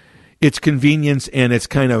for its convenience and its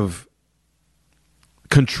kind of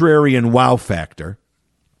contrarian wow factor.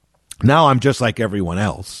 Now I'm just like everyone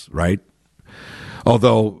else, right?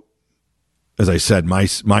 Although, as I said, my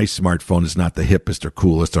smartphone is not the hippest or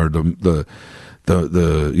coolest or the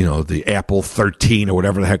Apple 13 or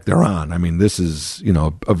whatever the heck they're on. I mean, this is,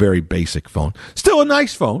 a very basic phone. Still a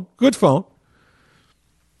nice phone, good phone.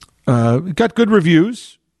 Got good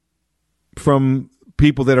reviews from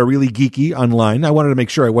people that are really geeky online. I wanted to make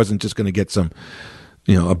sure I wasn't just going to get some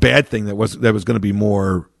a bad thing that was going to be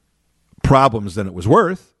more problems than it was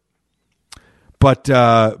worth. But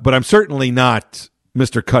I'm certainly not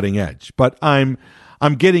Mr. Cutting Edge. But I'm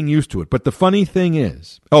getting used to it. But the funny thing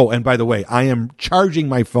is, and by the way, I am charging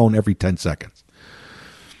my phone every 10 seconds.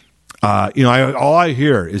 All I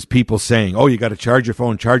hear is people saying, "Oh, you got to charge your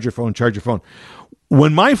phone, charge your phone, charge your phone."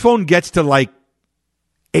 When my phone gets to like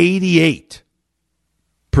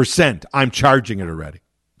 88%, I'm charging it already.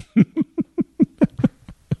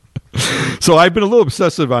 So I've been a little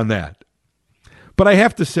obsessive on that. But I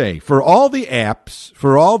have to say, for all the apps,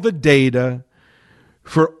 for all the data,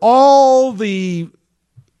 for all the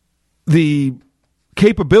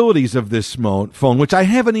capabilities of this phone, which I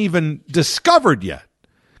haven't even discovered yet,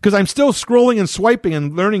 because I'm still scrolling and swiping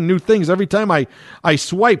and learning new things. Every time I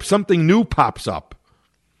swipe, something new pops up.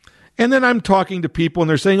 And then I'm talking to people, and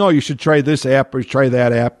they're saying, "Oh, you should try this app or try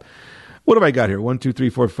that app." What have I got here? 1, 2, 3,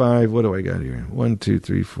 4, 5. What do I got here? 1, 2,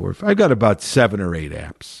 3, 4, 5. I've got about 7 or 8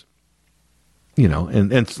 apps.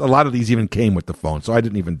 And a lot of these even came with the phone, so I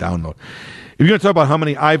didn't even download. If you're going to talk about how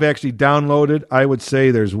many I've actually downloaded, I would say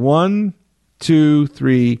there's 1, 2,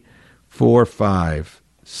 3, 4, 5,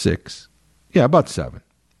 6. Yeah, about 7.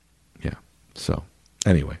 Yeah. So,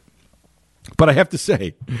 anyway. But I have to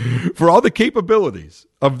say, for all the capabilities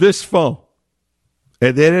of this phone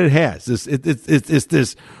that it has, it's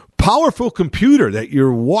this powerful computer that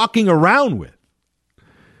you're walking around with.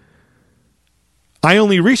 I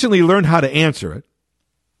only recently learned how to answer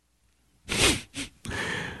it.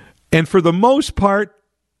 And for the most part,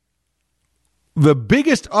 the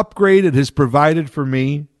biggest upgrade it has provided for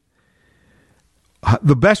me,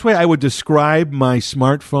 the best way I would describe my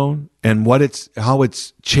smartphone and how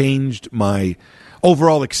it's changed my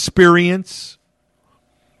overall experience,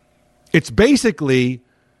 it's basically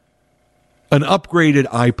an upgraded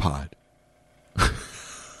iPod.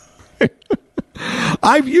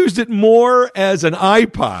 I've used it more as an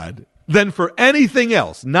iPod than for anything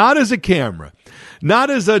else. Not as a camera, not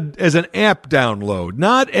as an app download,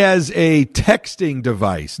 not as a texting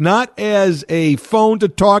device, not as a phone to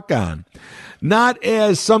talk on, not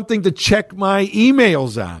as something to check my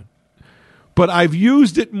emails on. But I've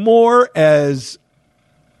used it more as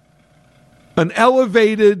an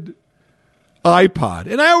elevated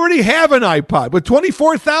iPod. And I already have an iPod with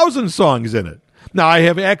 24,000 songs in it. Now, I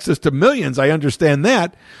have access to millions. I understand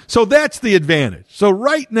that. So that's the advantage. So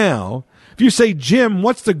right now, if you say, "Jim,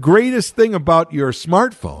 what's the greatest thing about your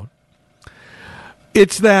smartphone?"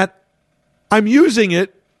 It's that I'm using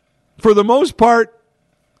it, for the most part,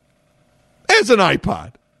 as an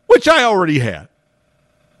iPod, which I already had.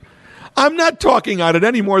 I'm not talking on it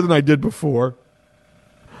any more than I did before.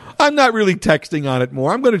 I'm not really texting on it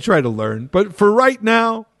more. I'm going to try to learn. But for right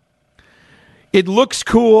now, it looks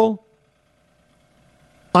cool.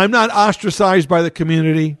 I'm not ostracized by the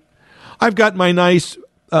community. I've got my nice,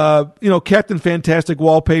 Captain Fantastic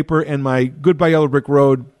wallpaper and my Goodbye Yellow Brick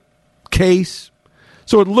Road case.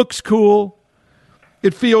 So it looks cool.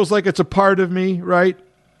 It feels like it's a part of me, right?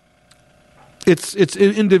 It's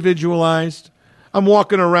individualized. I'm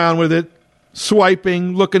walking around with it,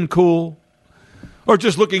 swiping, looking cool, or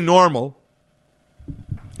just looking normal,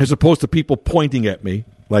 as opposed to people pointing at me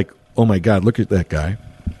like, "Oh my God, look at that guy."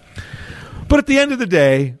 But at the end of the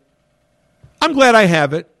day, I'm glad I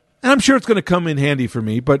have it, and I'm sure it's going to come in handy for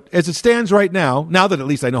me. But as it stands right now that at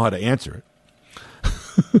least I know how to answer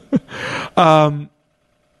it,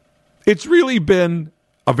 it's really been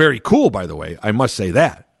a very cool, by the way, I must say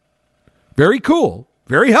that. Very cool,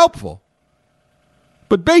 very helpful.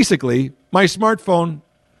 But basically, my smartphone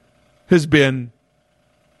has been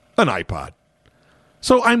an iPod.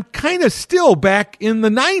 So I'm kind of still back in the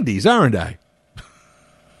 90s, aren't I?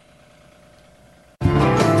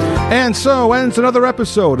 And so ends another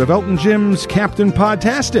episode of Elton Jim's Captain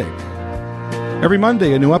Podtastic. Every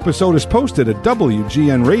Monday, a new episode is posted at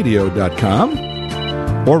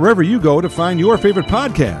WGNradio.com or wherever you go to find your favorite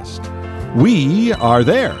podcast. We are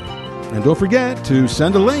there. And don't forget to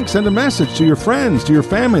send a link, send a message to your friends, to your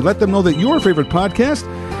family. Let them know that your favorite podcast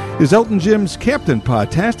is Elton Jim's Captain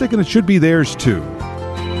Podtastic, and it should be theirs too.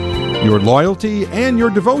 Your loyalty and your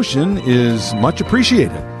devotion is much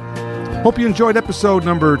appreciated. Hope you enjoyed episode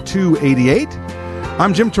number 288.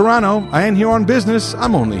 I'm Jim Turano. I ain't here on business.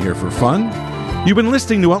 I'm only here for fun. You've been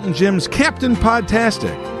listening to Elton Jim's Captain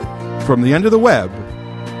Podtastic, from the end of the web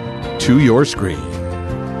to your screen.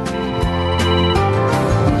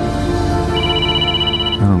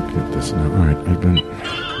 I don't get this now. All right, I've been...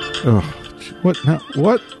 Oh, what now?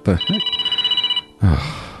 What the heck?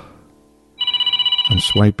 Oh. I'm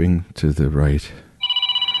swiping to the right.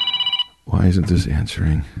 Why isn't this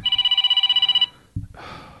answering? Oh,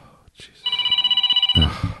 Jesus.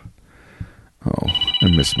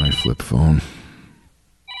 miss my flip phone.